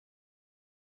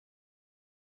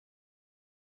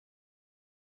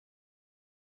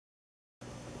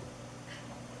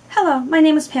Hello, my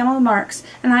name is Pamela Marks,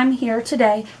 and I'm here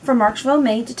today from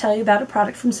MarksvilleandMe to tell you about a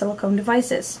product from Silicone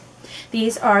Devices.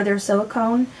 These are their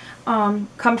silicone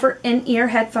comfort in-ear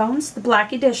headphones, the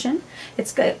black edition.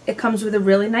 It comes with a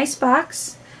really nice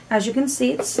box. As you can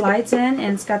see, it slides in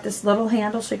and it's got this little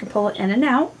handle so you can pull it in and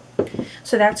out.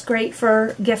 So that's great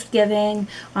for gift giving,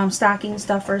 stocking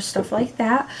stuffers, stuff like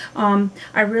that.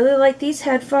 I really like these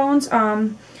headphones.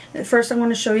 First I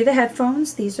want to show you the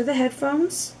headphones. These are the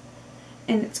headphones.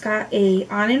 And it's got a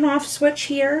on and off switch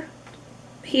here,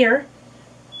 and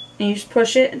you just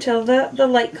push it until the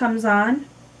light comes on,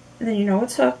 and then you know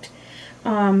it's hooked.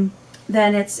 Then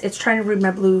it's trying to read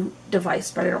my blue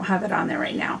device, but I don't have it on there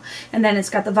right now. And then it's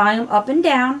got the volume up and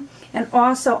down, and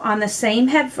also on the same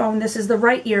headphone, this is the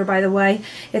right ear by the way,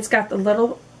 it's got the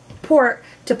little port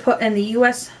to put in the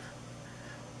US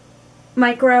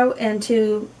micro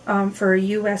into for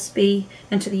USB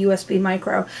into the USB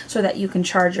micro so that you can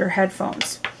charge your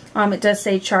headphones. It does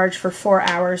say charge for 4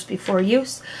 hours before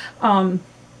use.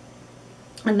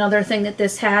 Another thing that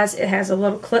this has, it has a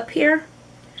little clip here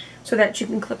so that you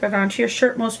can clip it onto your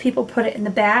shirt. Most people put it in the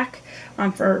back.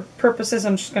 For purposes,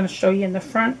 I'm just going to show you in the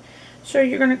front. So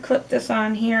you're going to clip this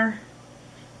on here,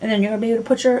 and then you're going to be able to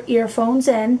put your earphones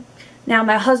in. Now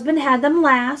my husband had them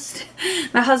last.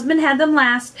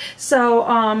 So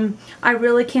I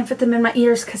really can't fit them in my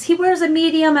ears because he wears a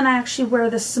medium and I actually wear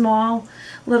the small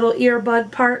little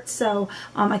earbud part, so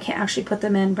I can't actually put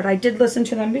them in, but I did listen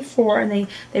to them before and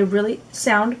they really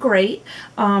sound great.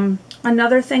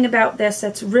 Another thing about this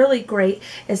that's really great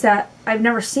is that I've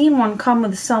never seen one come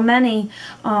with so many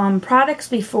products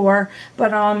before,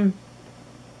 but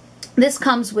this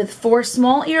comes with 4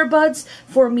 small earbuds,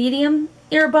 4 medium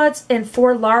earbuds, and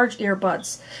 4 large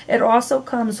earbuds. It also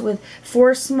comes with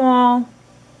 4 small,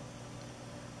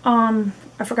 I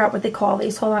forgot what they call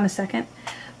these, hold on a second,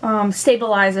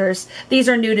 stabilizers. These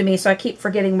are new to me, so I keep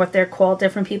forgetting what they're called.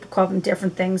 Different people call them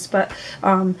different things, but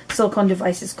Silicone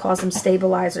Devices calls them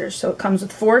stabilizers. So it comes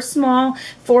with 4 small,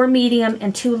 4 medium,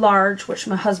 and 2 large, which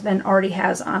my husband already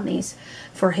has on these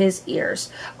for his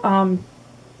ears.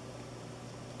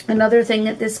 Another thing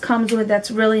that this comes with that's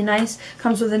really nice,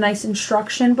 comes with a nice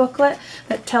instruction booklet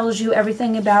that tells you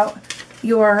everything about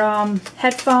your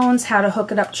headphones, how to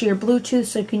hook it up to your Bluetooth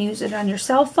so you can use it on your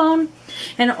cell phone.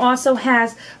 And it also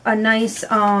has a nice,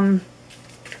 I'm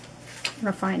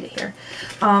going to find it here,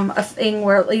 a thing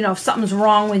where, you know, if something's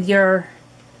wrong with your,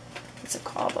 what's it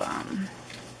called,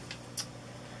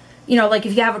 you know, like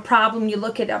if you have a problem, you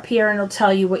look it up here and it'll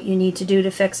tell you what you need to do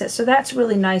to fix it. So that's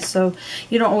really nice, so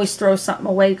you don't always throw something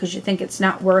away because you think it's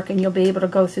not working. You'll be able to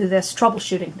go through this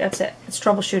troubleshooting. That's it. It's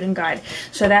troubleshooting guide.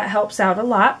 So that helps out a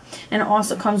lot. And it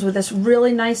also comes with this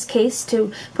really nice case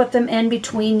to put them in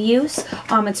between use.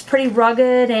 It's pretty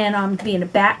rugged and be in a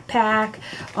backpack,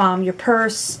 your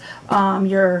purse,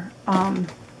 your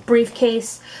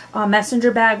briefcase,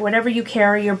 messenger bag, whatever you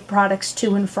carry your products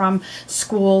to and from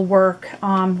school, work,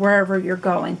 wherever you're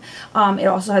going. It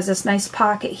also has this nice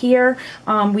pocket here.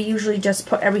 We usually just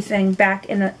put everything back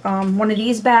in one of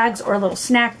these bags or a little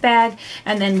snack bag,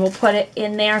 and then we'll put it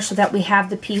in there so that we have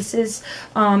the pieces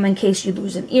in case you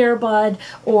lose an earbud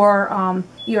or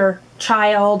your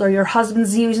child or your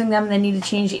husband's using them, they need to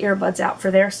change the earbuds out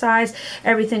for their size.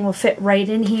 Everything will fit right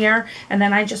in here, and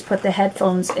then I just put the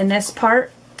headphones in this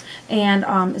part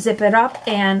and zip it up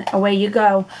and away you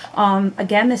go.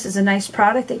 Again, this is a nice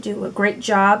product. They do a great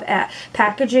job at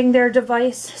packaging their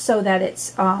device so that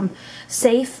it's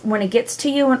safe when it gets to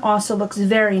you, and also looks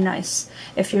very nice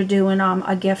if you're doing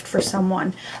a gift for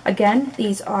someone. Again,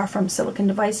 these are from Silicone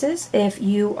Devices. If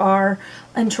you are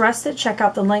interested, check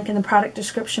out the link in the product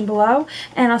description below,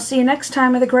 and I'll see you next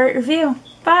time with a great review.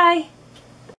 Bye!